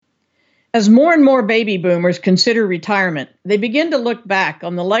As more and more baby boomers consider retirement, they begin to look back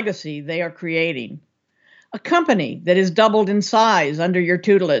on the legacy they are creating. A company that has doubled in size under your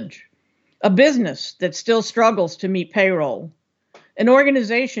tutelage, a business that still struggles to meet payroll, an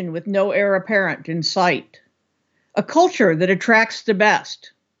organization with no heir apparent in sight, a culture that attracts the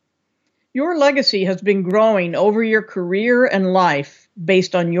best. Your legacy has been growing over your career and life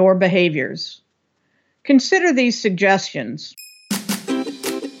based on your behaviors. Consider these suggestions.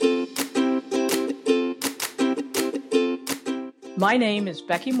 My name is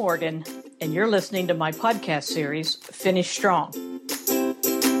Becky Morgan, and you're listening to my podcast series, Finish Strong.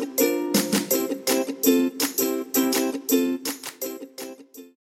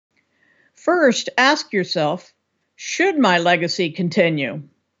 First, ask yourself, should my legacy continue?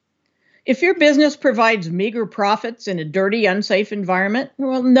 If your business provides meager profits in a dirty, unsafe environment,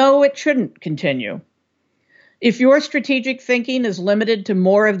 well, no, it shouldn't continue. If your strategic thinking is limited to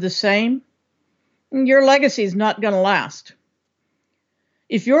more of the same, your legacy is not going to last.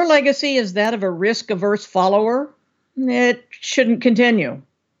 If your legacy is that of a risk-averse follower, it shouldn't continue.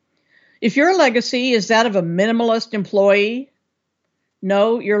 If your legacy is that of a minimalist employee,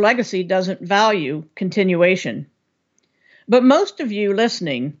 no, your legacy doesn't value continuation. But most of you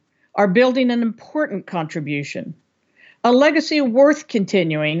listening are building an important contribution. A legacy worth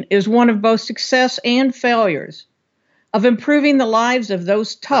continuing is one of both success and failures, of improving the lives of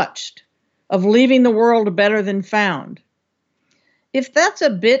those touched, of leaving the world better than found. If that's a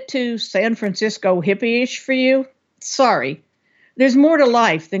bit too San Francisco hippie-ish for you, sorry. There's more to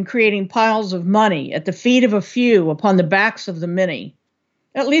life than creating piles of money at the feet of a few upon the backs of the many,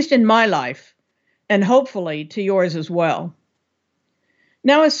 at least in my life, and hopefully to yours as well.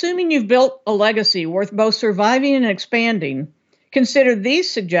 Now, assuming you've built a legacy worth both surviving and expanding, consider these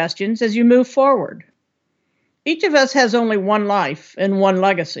suggestions as you move forward. Each of us has only one life and one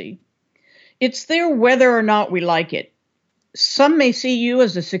legacy. It's there whether or not we like it. Some may see you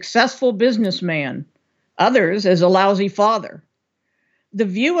as a successful businessman, others as a lousy father. The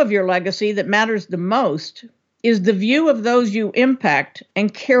view of your legacy that matters the most is the view of those you impact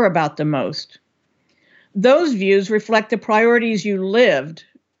and care about the most. Those views reflect the priorities you lived,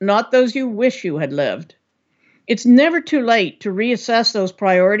 not those you wish you had lived. It's never too late to reassess those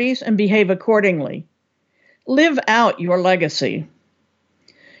priorities and behave accordingly. Live out your legacy.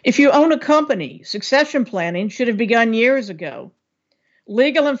 If you own a company, succession planning should have begun years ago.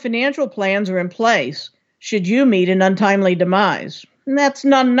 Legal and financial plans are in place should you meet an untimely demise. And that's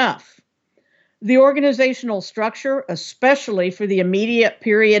not enough. The organizational structure, especially for the immediate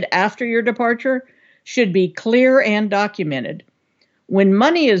period after your departure, should be clear and documented. When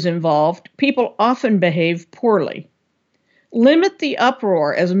money is involved, people often behave poorly. Limit the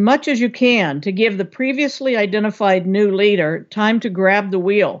uproar as much as you can to give the previously identified new leader time to grab the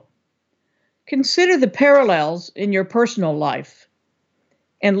wheel. Consider the parallels in your personal life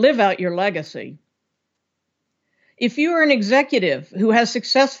and live out your legacy. If you are an executive who has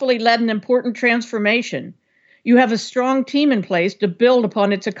successfully led an important transformation, you have a strong team in place to build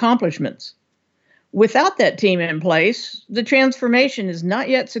upon its accomplishments. Without that team in place, the transformation is not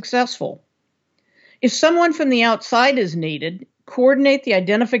yet successful. If someone from the outside is needed, coordinate the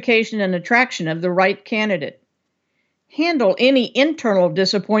identification and attraction of the right candidate. Handle any internal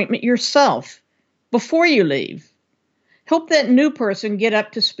disappointment yourself before you leave. Help that new person get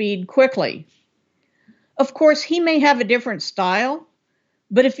up to speed quickly. Of course, he may have a different style,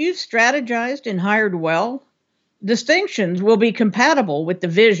 but if you've strategized and hired well, distinctions will be compatible with the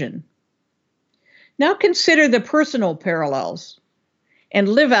vision. Now consider the personal parallels and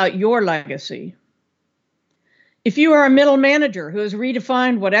live out your legacy. If you are a middle manager who has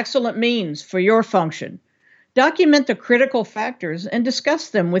redefined what excellent means for your function, document the critical factors and discuss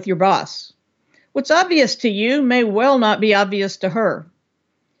them with your boss. What's obvious to you may well not be obvious to her.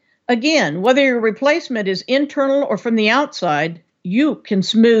 Again, whether your replacement is internal or from the outside, you can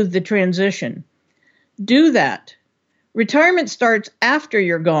smooth the transition. Do that. Retirement starts after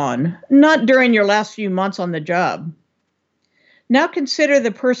you're gone, not during your last few months on the job. Now consider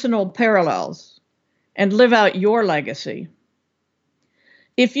the personal parallels and live out your legacy.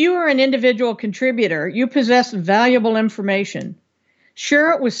 If you are an individual contributor, you possess valuable information.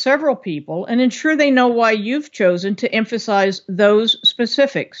 Share it with several people and ensure they know why you've chosen to emphasize those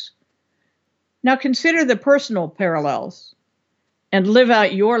specifics. Now consider the personal parallels and live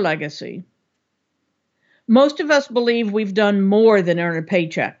out your legacy. Most of us believe we've done more than earn a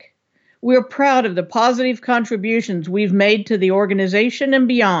paycheck. We're proud of the positive contributions we've made to the organization and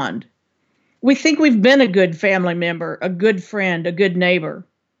beyond. We think we've been a good family member, a good friend, a good neighbor.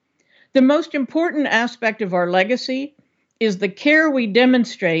 The most important aspect of our legacy is the care we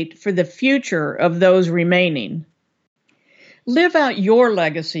demonstrate for the future of those remaining. Live out your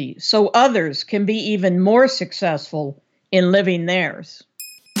legacy so others can be even more successful in living theirs.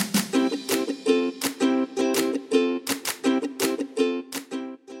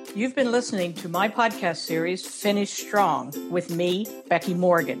 You've been listening to my podcast series, Finish Strong, with me, Becky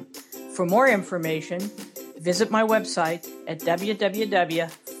Morgan. For more information, visit my website at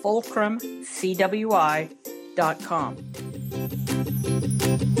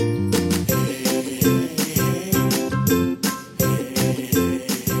www.fulcrumcwi.com.